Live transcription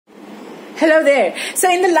Hello there. So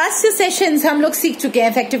in the last 2 sessions हम लोग सीख चुके हैं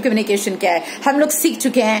इफेक्टिव कम्युनिकेशन क्या है। हम लोग सीख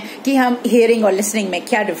चुके हैं कि हम हियरिंग और लिसनिंग में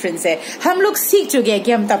क्या डिफरेंस है। हम लोग सीख चुके हैं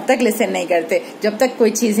कि हम तब तक लिसन नहीं करते जब तक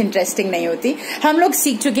कोई चीज इंटरेस्टिंग नहीं होती। हम लोग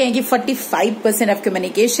सीख चुके हैं कि 45% ऑफ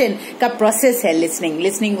कम्युनिकेशन का प्रोसेस है लिसनिंग।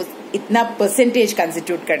 लिसनिंग इतना परसेंटेज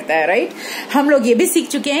कंस्टिट्यूट करता है, राइट। हम लोग ये भी सीख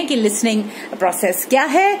चुके हैं कि लिसनिंग प्रोसेस क्या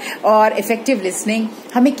है और इफेक्टिव लिसनिंग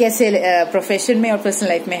हमें कैसे प्रोफेशन में और पर्सनल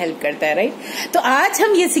लाइफ में हेल्प करता है, राइट। तो आज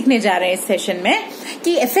हम ये सीखने जा रहे हैं इस सेशन में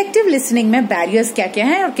कि इफेक्टिव लिसनिंग में बैरियर्स क्या क्या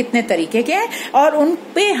हैं और कितने तरीके के हैं और उन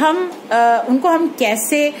पे उनको हम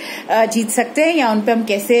कैसे जीत सकते हैं या उन पे हम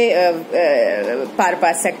कैसे पार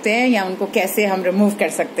पा सकते हैं या उनको कैसे हम रिमूव कर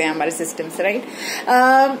सकते हैं हमारे सिस्टम से,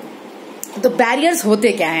 राइट। तो बैरियर्स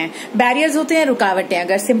होते क्या हैं? बैरियर्स होते हैं रुकावटें।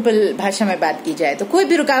 अगर सिंपल भाषा में बात की जाए तो कोई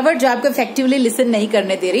भी रुकावट जो आपको इफेक्टिवली लिसन नहीं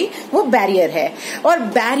करने दे रही वो बैरियर है। और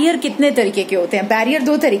बैरियर कितने तरीके के होते हैं? बैरियर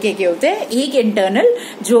 2 तरीके के होते हैं। एक इंटरनल,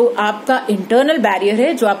 जो आपका इंटरनल बैरियर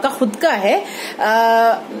है जो आपका खुद का है,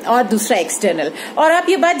 और दूसरा एक्सटर्नल। और आप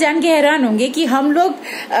ये बात जान के हैरान होंगे कि हम लोग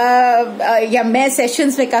या मैं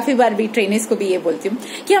सेशंस में काफी बार भी ट्रेनर्स को भी ये बोलती हूँ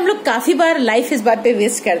कि हम लोग काफी बार लाइफ इस बात पे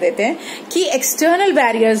वेस्ट कर देते हैं कि एक्सटर्नल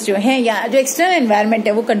बैरियर्स जो हैं या जो एक्सटर्नल एनवायरनमेंट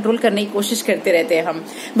है वो कंट्रोल करने की कोशिश करते रहते हैं हम,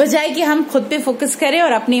 बजाय कि हम खुद पे फोकस करें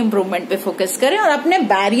और अपनी इंप्रूवमेंट पे फोकस करें और अपने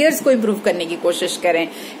बैरियर्स को इंप्रूव करने की कोशिश करें।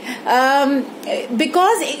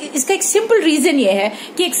 बिकॉज इसका एक सिंपल रीजन ये है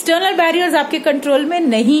कि एक्सटर्नल बैरियर्स आपके कंट्रोल में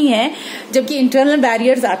नहीं है, जबकि इंटरनल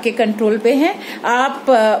बैरियर्स आपके कंट्रोल पे हैं।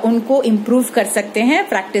 आप उनको इंप्रूव कर सकते हैं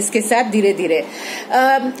प्रैक्टिस के साथ धीरे धीरे।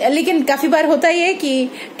 लेकिन काफी बार होता ही है कि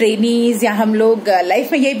ट्रेनीज या हम लोग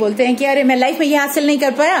लाइफ में यही बोलते हैं कि अरे मैं लाइफ में ये हासिल नहीं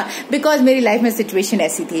कर पाया बिकॉज मेरी लाइफ में सिचुएशन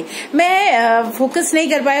ऐसी थी। मैं फोकस नहीं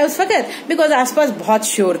कर पाया उस वक्त बिकॉज आसपास बहुत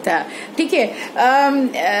शोर था, ठीक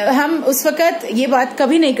है। हम उस वक्त ये बात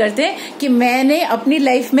कभी नहीं करते कि मैंने अपनी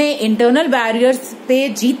लाइफ में इंटरनल बैरियर्स पे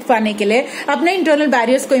जीत पाने के लिए, अपने इंटरनल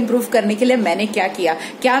बैरियर्स को इंप्रूव करने के लिए मैंने क्या किया,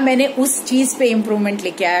 क्या मैंने उस चीज पे इंप्रूवमेंट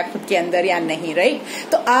लेके आया खुद के अंदर या नहीं, राइट।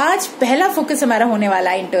 तो आज पहला फोकस हमारा होने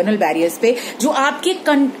वाला है इंटरनल बैरियर्स पे जो आपके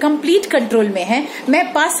कंप्लीट कंट्रोल में है। मैं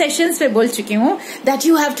पास्ट सेशंस पे बोल चुकी हूँ that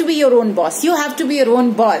you have to be your own boss, you have to be your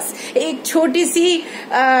own boss. एक छोटी सी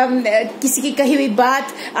किसी की कही हुई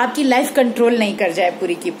बात आपकी लाइफ कंट्रोल नहीं कर जाए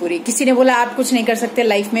पूरी की पूरी। किसी ने बोला आप कुछ नहीं कर सकते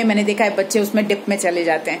लाइफ में, मैंने देखा है बच्चे उसमें डिप में चले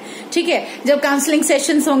जाते हैं, ठीक है। जब काउंसलिंग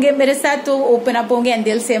सेशंस होंगे मेरे साथ तो ओपन अप होंगे एंड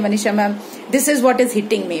दिल से Manisha ma'am this is what is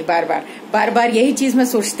hitting me. बार बार यही चीज मैं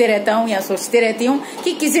सोचते रहता हूँ या सोचते रहती हूँ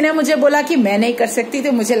कि किसी ने मुझे बोला कि मैं नहीं कर सकती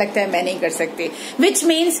तो मुझे लगता है मैं नहीं कर सकती, विच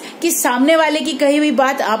मीन्स कि सामने वाले की कही हुई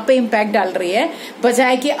बात आप पे इम्पैक्ट डाल रही है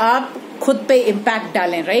बजाय कि आप खुद पे इम्पैक्ट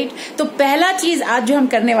डालें, राइट। तो पहला चीज आज जो हम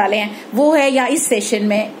करने वाले हैं वो है या इस सेशन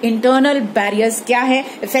में इंटरनल बैरियर्स क्या है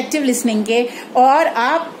इफेक्टिव लिसनिंग के और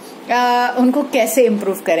आप उनको कैसे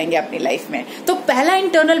इंप्रूव करेंगे अपनी लाइफ में। तो पहला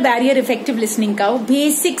इंटरनल बैरियर इफेक्टिव लिसनिंग का वो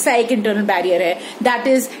बेसिक सा एक इंटरनल बैरियर है, that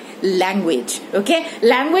is language. Okay,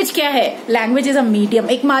 language क्या है? लैंग्वेज इज अ मीडियम,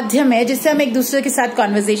 एक माध्यम है जिससे हम एक दूसरे के साथ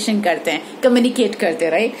कॉन्वर्सेशन करते हैं, कम्युनिकेट करते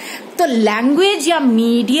हैं, राइट। तो लैंग्वेज या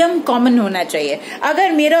मीडियम कॉमन होना चाहिए।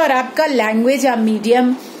 अगर मेरा और आपका लैंग्वेज या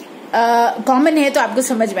मीडियम कॉमन है तो आपको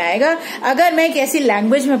समझ में आएगा। अगर मैं एक ऐसी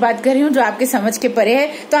लैंग्वेज में बात कर रही हूँ जो आपके समझ के परे है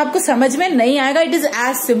तो आपको समझ में नहीं आएगा। It is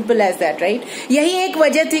as simple as that, right. यही एक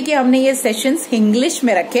वजह थी कि हमने ये सेशंस इंग्लिश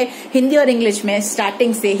में रखे, हिंदी और इंग्लिश में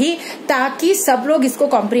स्टार्टिंग से ही, ताकि सब लोग इसको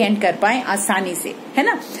कॉम्प्रिहेंड कर पाए आसानी से, है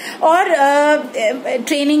ना। और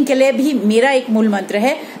ट्रेनिंग के लिए भी मेरा एक मूल मंत्र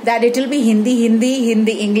है that it will be Hindi Hindi,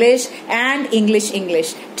 Hindi English and English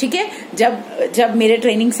English, ठीक है। जब मेरे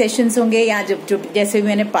ट्रेनिंग सेशंस होंगे या जब जैसे भी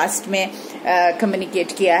मैंने पास्ट में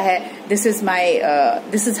कम्युनिकेट किया है, this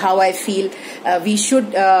is how I feel we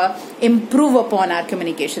should improve upon our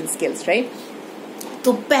communication skills, right.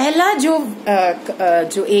 तो पहला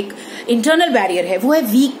जो एक इंटरनल बैरियर है वो है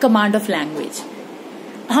वीक कमांड ऑफ लैंग्वेज।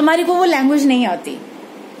 हमारी को वो लैंग्वेज नहीं आती,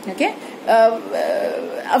 ओके।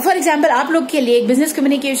 फॉर एग्जाम्पल आप लोग के लिए एक बिजनेस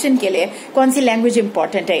कम्युनिकेशन के लिए कौन सी लैंग्वेज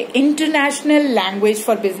इंपॉर्टेंट है? International language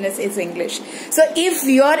for business is English. So if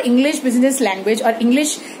your English business language और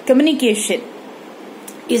English communication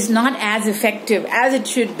is not as effective as it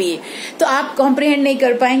should be, तो आप कॉम्प्रिहेंड नहीं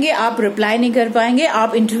कर पाएंगे, आप रिप्लाई नहीं कर पाएंगे,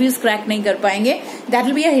 आप इंटरव्यूज क्रैक नहीं कर पाएंगे। That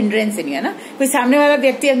will be a hindrance in you, है ना। कोई सामने वाला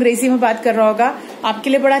व्यक्ति अंग्रेजी में बात कर रहा होगा आपके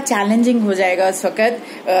लिए बड़ा चैलेंजिंग हो जाएगा उस वक्त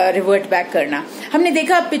रिवर्ट बैक करना। हमने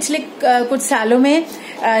देखा पिछले कुछ सालों में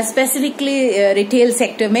स्पेसिफिकली रिटेल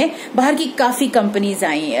सेक्टर में बाहर की काफी कंपनीज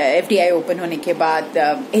आई। FDI ओपन होने के बाद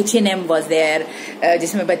H&M वाज देयर,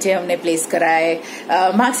 जिसमें बच्चे हमने प्लेस कराए।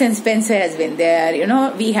 Marks and Spencer has been there, you know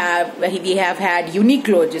we have had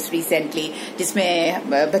Uniqlo just recently, जिसमें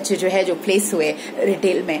बच्चे जो है जो प्लेस हुए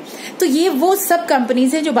रिटेल में। तो ये वो सब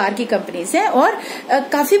कंपनीज है जो बाहर की कंपनीज है। और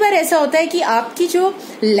काफी बार ऐसा होता है कि आपकी जो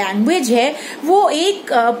लैंग्वेज है वो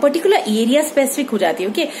एक पर्टिकुलर एरिया स्पेसिफिक हो जाती है।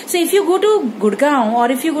 Okay, so if you go to Gurgaon और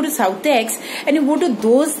if you go to South X and you go to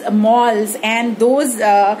those malls and those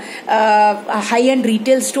high-end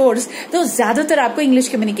retail stores, तो ज्यादातर आपको इंग्लिश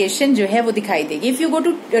कम्युनिकेशन जो है वो दिखाई देगी। If you go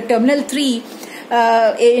to Terminal 3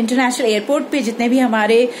 international airport पे जितने भी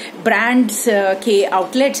हमारे ब्रांड्स के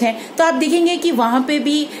आउटलेट्स हैं, तो आप देखेंगे कि वहां पे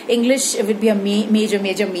भी English will be a major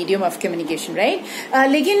medium of communication, right.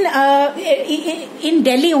 लेकिन इन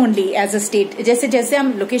Delhi only as a state, जैसे जैसे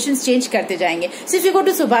हम लोकेशंस चेंज करते जाएंगे, so if you go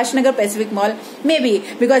to Subhash Nagar Pacific mall, may be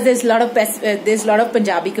because there is lot of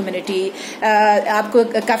Punjabi community, आपको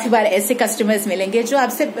काफी बार ऐसे कस्टमर्स मिलेंगे जो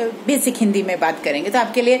आपसे बेसिक हिंदी में बात करेंगे, तो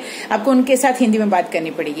आपके लिए आपको उनके साथ हिंदी में बात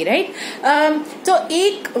करनी पड़ेगी, राइट। तो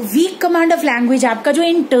एक वीक कमांड ऑफ लैंग्वेज, आपका जो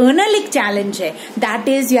इंटरनल एक चैलेंज है, that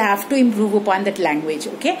is you have to improve upon that language.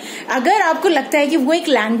 Okay, अगर आपको लगता है कि वो एक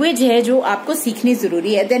लैंग्वेज है जो आपको सीखनी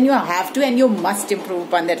जरूरी है, then you have to and you must improve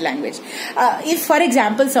upon that language. If for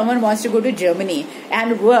example someone wants to go to Germany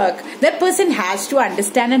and work, that person has to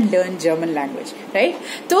understand and learn German language, right.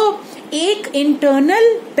 तो एक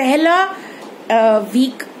internal पहला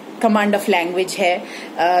week command of language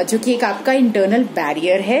है जो कि एक आपका internal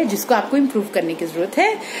barrier है जिसको आपको इम्प्रूव करने की जरूरत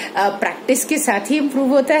है। प्रैक्टिस के साथ ही इम्प्रूव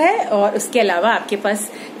होता है और उसके अलावा आपके पास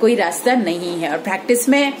कोई रास्ता नहीं है। और प्रैक्टिस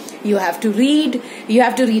में you have to read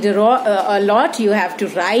a lot, you have to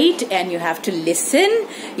right and you have to listen,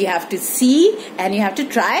 you have to C and you have to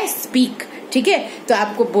try speak. ठीक है, तो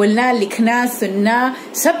आपको बोलना, लिखना, सुनना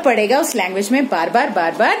सब पड़ेगा उस लैंग्वेज में, बार बार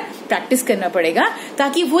प्रैक्टिस करना पड़ेगा,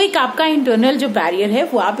 ताकि वो एक आपका इंटरनल जो बैरियर है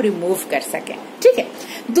वो आप रिमूव कर सकें। ठीक है,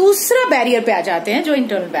 दूसरा बैरियर पे आ जाते हैं जो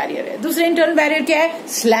इंटरनल बैरियर है। दूसरा इंटरनल बैरियर क्या है?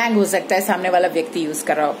 स्लैंग हो सकता है, सामने वाला व्यक्ति यूज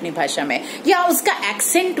कर रहा हो अपनी भाषा में, या उसका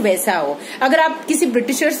एक्सेंट वैसा हो। अगर आप किसी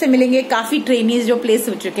ब्रिटिशर से मिलेंगे, काफी ट्रेनीज जो प्लेस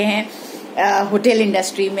हो चुके हैं होटल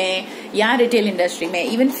इंडस्ट्री में या रिटेल इंडस्ट्री में,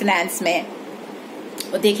 इवन फाइनेंस में,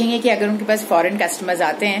 वो देखेंगे कि अगर उनके पास फॉरेन कस्टमर्स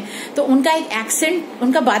आते हैं तो उनका एक एक्सेंट,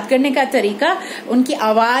 उनका बात करने का तरीका, उनकी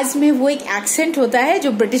आवाज में वो एक एक्सेंट होता है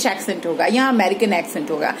जो ब्रिटिश एक्सेंट होगा या अमेरिकन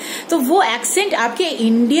एक्सेंट होगा। तो वो एक्सेंट आपके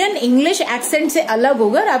इंडियन इंग्लिश एक्सेंट से अलग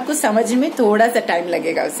होगा और आपको समझने में थोड़ा सा टाइम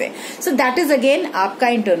लगेगा उसे। सो दैट इज अगेन आपका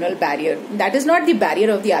internal barrier, that is not the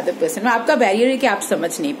barrier of the other person. आपका बैरियर है कि आप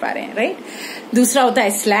समझ नहीं पा रहे हैं, राइट। दूसरा होता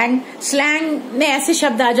है स्लैंग। स्लैंग में ऐसे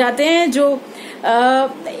शब्द आ जाते हैं जो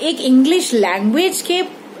एक इंग्लिश लैंग्वेज के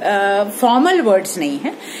फॉर्मल वर्ड्स नहीं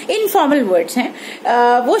है, इनफॉर्मल वर्ड्स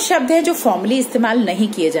हैं। वो शब्द हैं जो फॉर्मली इस्तेमाल नहीं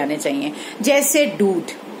किए जाने चाहिए, जैसे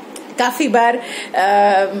डूड। काफी बार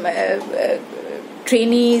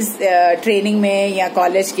ट्रेनिंग में या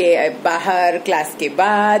कॉलेज के बाहर क्लास के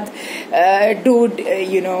बाद, dude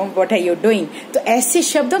you know what are you doing, तो ऐसे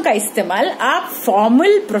शब्दों का इस्तेमाल आप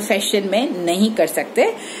फॉर्मल प्रोफेशन में नहीं कर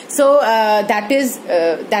सकते। So that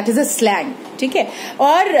is a slang. ठीक है,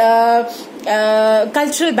 और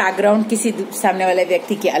कल्चरल बैकग्राउंड किसी सामने वाले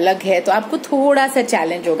व्यक्ति की अलग है तो आपको थोड़ा सा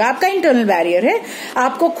चैलेंज होगा। आपका इंटरनल बैरियर है,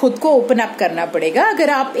 आपको खुद को ओपन अप करना पड़ेगा। अगर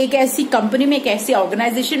आप एक ऐसी कंपनी में, एक ऐसी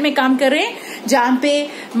ऑर्गेनाइजेशन में काम कर रहे हैं जहां पे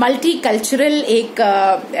मल्टी कल्चरल एक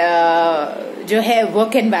जो है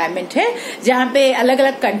वर्क एनवायरनमेंट है, जहां पे अलग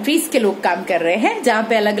अलग कंट्रीज के लोग काम कर रहे हैं, जहां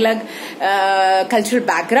पे अलग अलग कल्चरल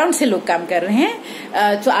बैकग्राउंड से लोग काम कर रहे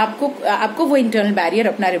हैं, तो आपको वो इंटरनल बैरियर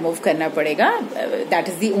अपना रिमूव करना पड़ेगा। That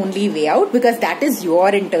is the only way out, because that is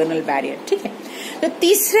your internal barrier. ठीक है, तो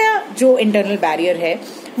तीसरा जो इंटरनल बैरियर है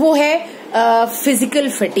वो है फिजिकल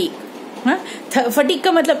फटीग। फटीग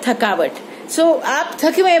का मतलब थकावट। सो आप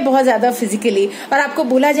थके हुए हैं बहुत ज्यादा फिजिकली, और आपको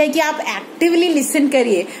बोला जाए कि आप एक्टिवली लिसन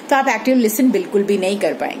करिए, तो आप एक्टिव लिसन बिल्कुल भी नहीं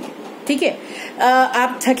कर पाएंगे। ठीक है,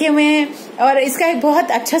 आप थके हुए हैं, और इसका एक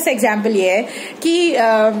बहुत अच्छा सा एग्जाम्पल ये है कि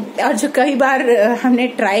और जो कई बार हमने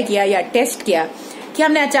ट्राई किया या टेस्ट किया कि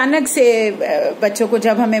हमने अचानक से बच्चों को,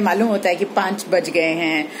 जब हमें मालूम होता है कि 5 बज गए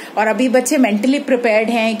हैं और अभी बच्चे मेंटली प्रिपेयर्ड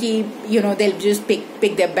हैं कि you know they just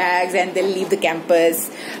pick there bags and they leave the campus,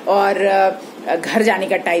 और घर जाने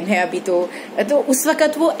का टाइम है अभी, तो उस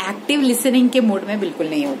वक्त वो एक्टिव लिसनिंग के मोड में बिल्कुल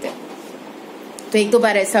नहीं होते। तो एक दो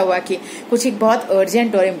बार ऐसा हुआ कि कुछ एक बहुत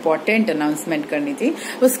अर्जेंट और इम्पोर्टेंट अनाउंसमेंट करनी थी,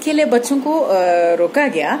 उसके लिए बच्चों को रोका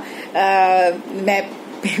गया। मैं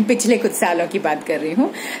पिछले कुछ सालों की बात कर रही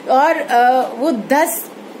हूँ, और वो 10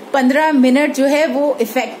 15 मिनट जो है वो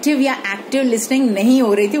इफेक्टिव या एक्टिव लिसनिंग नहीं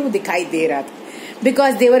हो रही थी, वो दिखाई दे रहा था।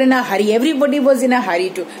 Because they were in a Hari, everybody was in a hurry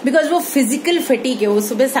to, because वो फिजिकल फटीक है, वो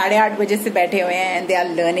सुबह 8:30 बजे से बैठे हुए हैं एंड दे आर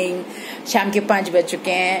लर्निंग, शाम के 5 बज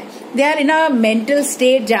चुके हैं, they are in a mental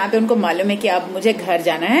state जहां पे उनको मालूम है कि अब मुझे घर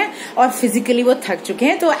जाना है, और फिजिकली वो थक चुके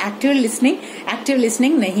हैं, तो एक्टिव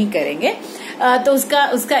लिसनिंग नहीं करेंगे। तो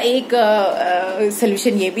उसका एक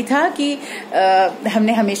सोल्यूशन ये भी था कि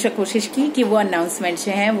हमने हमेशा कोशिश की कि वो अनाउंसमेंट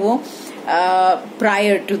जो हैं वो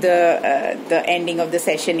prior to the ending of the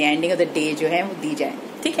session या एंडिंग ऑफ द डे जो है वो दी जाए।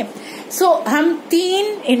 ठीक है, सो हम 3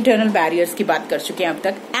 इंटरनल बैरियर्स की बात कर चुके हैं अब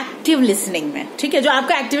तक एक्टिव लिसनिंग में। ठीक है, जो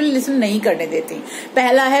आपको एक्टिवली लिसन नहीं करने देती।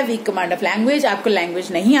 पहला है वीक कमांड ऑफ लैंग्वेज, आपको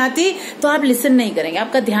लैंग्वेज नहीं आती तो आप लिसन नहीं करेंगे,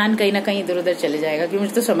 आपका ध्यान कहीं ना कहीं इधर उधर चले जाएगा कि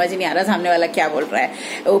मुझे तो समझ ही नहीं आ रहा सामने वाला क्या बोल रहा है,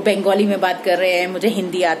 वो बंगाली में बात कर रहे हैं, मुझे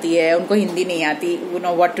हिंदी आती है, उनको हिंदी नहीं आती, you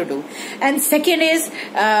know what to do. And second is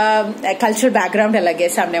cultural background अलग है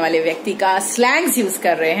सामने वाले व्यक्ति का, स्लैंग्स यूज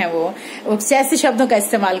कर रहे हैं, वो ऐसे शब्दों का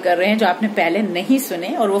इस्तेमाल कर रहे हैं जो आपने पहले नहीं सुने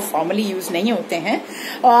और वो फॉर्मली यूज नहीं होते हैं,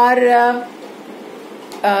 और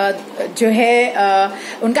जो है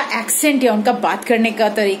उनका एक्सेंट या उनका बात करने का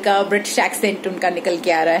तरीका, ब्रिटिश एक्सेंट उनका निकल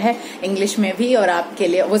के आ रहा है इंग्लिश में भी, और आपके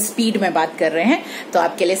लिए वो स्पीड में बात कर रहे हैं तो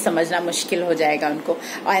आपके लिए समझना मुश्किल हो जाएगा उनको।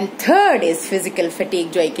 And third is physical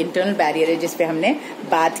fatigue, जो एक इंटरनल बैरियर है जिसपे हमने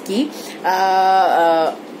बात की।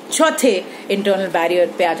 चौथे इंटरनल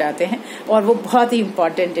बैरियर पे आ जाते हैं, और वो बहुत ही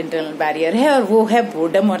इंपॉर्टेंट इंटरनल बैरियर है, और वो है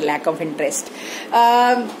बोर्डम और लैक ऑफ इंटरेस्ट।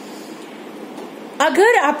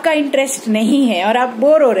 अगर आपका इंटरेस्ट नहीं है और आप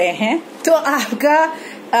बोर हो रहे हैं तो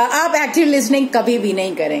आप एक्टिव लिसनिंग कभी भी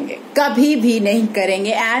नहीं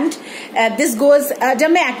करेंगे। एंड दिस गोज, जब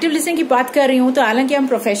मैं एक्टिव लिसनिंग की बात कर रही हूँ तो हालांकि हम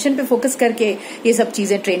प्रोफेशन पे फोकस करके ये सब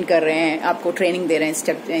चीजें ट्रेन कर रहे हैं, आपको ट्रेनिंग दे रहे हैं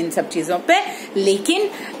इन सब चीजों पे, लेकिन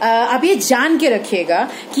आप ये जान के रखिएगा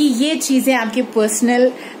कि ये चीजें आपकी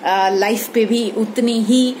पर्सनल लाइफ पे भी उतनी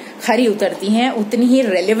ही खरी उतरती हैं, उतनी ही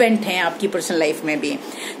रेलिवेंट हैं आपकी पर्सनल लाइफ में भी।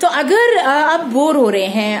 तो अगर आप बोर हो रहे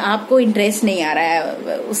हैं, आपको इंटरेस्ट नहीं आ रहा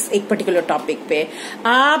है उस एक पर्टिकुलर टॉपिक पे,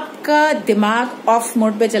 आपका दिमाग ऑफ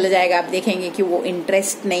मोड पे चला जाएगा, आप देखेंगे कि वो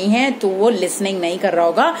इंटरेस्ट नहीं है, तो वो लिसनिंग नहीं कर रहा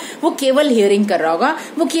होगा, वो केवल हियरिंग कर रहा होगा,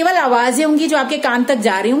 वो केवल आवाजें होंगी जो आपके कान तक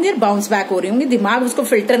जा रही होंगी और बाउंस बैक हो रही होंगी, दिमाग उसको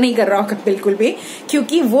फिल्टर नहीं कर रहा होगा बिल्कुल भी,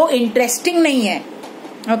 क्योंकि वो इंटरेस्टिंग नहीं है।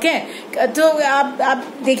 ओके, तो आप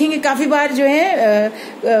देखेंगे काफी बार जो है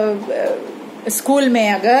स्कूल में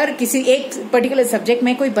अगर किसी एक पर्टिकुलर सब्जेक्ट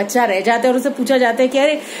में कोई बच्चा रह जाता है और उसे पूछा जाता है कि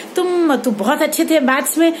अरे तुम बहुत अच्छे थे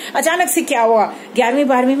मैथ्स में, अचानक से क्या हुआ, 11वीं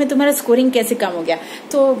 12वीं में तुम्हारा स्कोरिंग कैसे कम हो गया?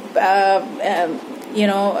 तो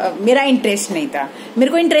मेरा इंटरेस्ट नहीं था,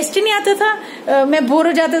 मेरे को इंटरेस्ट ही नहीं आता था, मैं बोर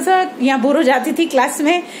हो जाता था या बोर हो जाती थी क्लास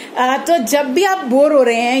में। तो जब भी आप बोर हो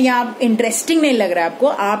रहे हैं या इंटरेस्टिंग नहीं लग रहा है आपको,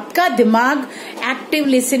 आपका दिमाग एक्टिव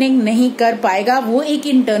लिसनिंग नहीं कर पाएगा, वो एक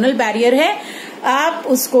इंटरनल बैरियर है। आप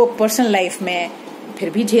उसको पर्सनल लाइफ में फिर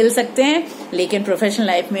भी झेल सकते हैं, लेकिन प्रोफेशनल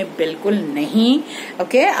लाइफ में बिल्कुल नहीं।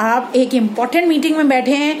 ओके, आप एक इम्पोर्टेंट मीटिंग में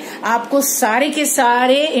बैठे हैं, आपको सारे के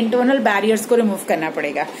सारे इंटरनल बैरियर्स को रिमूव करना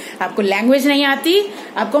पड़ेगा। आपको लैंग्वेज नहीं आती,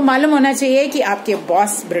 आपको मालूम होना चाहिए कि आपके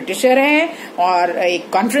बॉस ब्रिटिशर हैं और एक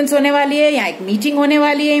कॉन्फ्रेंस होने वाली है या एक मीटिंग होने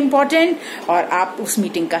वाली है इम्पोर्टेंट, और आप उस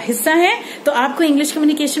मीटिंग का हिस्सा हैं, तो आपको इंग्लिश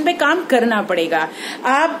कम्युनिकेशन पे काम करना पड़ेगा।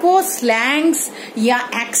 आपको स्लैंग्स या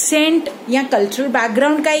एक्सेंट या कल्चरल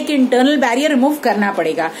बैकग्राउंड का एक इंटरनल बैरियर रिमूव करना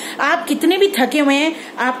पड़ेगा। आप कितने भी थके हुए हैं,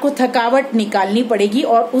 आपको थकावट निकालनी पड़ेगी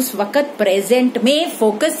और उस वक्त प्रेजेंट में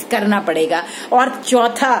फोकस करना पड़ेगा। और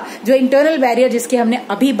चौथा जो इंटरनल बैरियर जिसकी हमने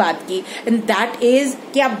अभी बात की, दैट इज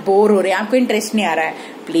कि आप बोर हो रहे हैं, आपको इंटरेस्ट नहीं आ रहा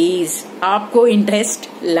है, प्लीज आपको इंटरेस्ट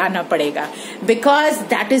लाना पड़ेगा, because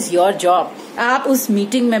that is your job. आप उस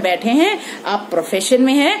मीटिंग में बैठे हैं, आप प्रोफेशन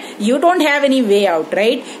में हैं, you don't have any way out,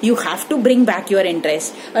 right? You have to bring back your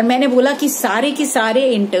interest. और मैंने बोला कि सारे के सारे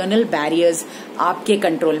इंटरनल बैरियर्स आपके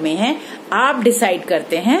कंट्रोल में हैं, आप डिसाइड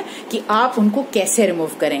करते हैं कि आप उनको कैसे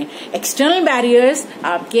रिमूव करें। एक्सटर्नल बैरियर्स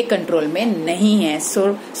आपके कंट्रोल में नहीं है,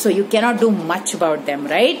 so you can not do much about them,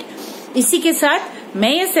 right? इसी के साथ मैं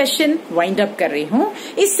ये सेशन वाइंड अप कर रही हूँ।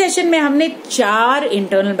 इस सेशन में हमने 4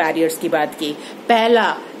 इंटरनल बैरियर्स की बात की। पहला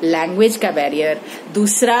लैंग्वेज का बैरियर,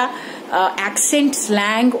 दूसरा एक्सेंट,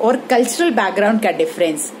 स्लैंग और कल्चरल बैकग्राउंड का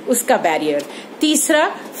डिफरेंस, उसका बैरियर, तीसरा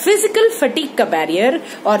फिजिकल फटीग का बैरियर,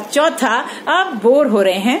 और चौथा आप बोर हो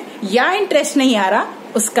रहे हैं या इंटरेस्ट नहीं आ रहा,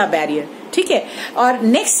 उसका बैरियर। ठीक है, और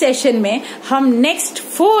नेक्स्ट सेशन में हम नेक्स्ट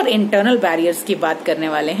 4 इंटरनल बैरियर्स की बात करने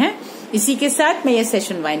वाले हैं। इसी के साथ मैं ये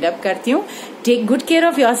सेशन वाइंड अप करती हूँ। Take good care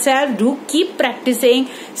of your self, do keep practising,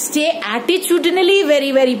 stay एटीट्यूडनली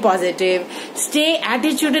very very positive, stay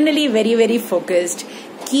एटीट्यूडनली very very focused,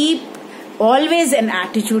 keep always an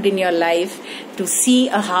attitude in your life to see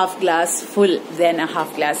a half glass full than a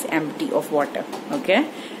half glass empty of water. Okay?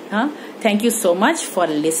 Thank you so much for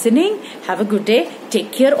listening. Have a good day.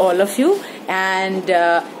 Take care, all of you, and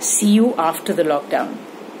see you after the lockdown.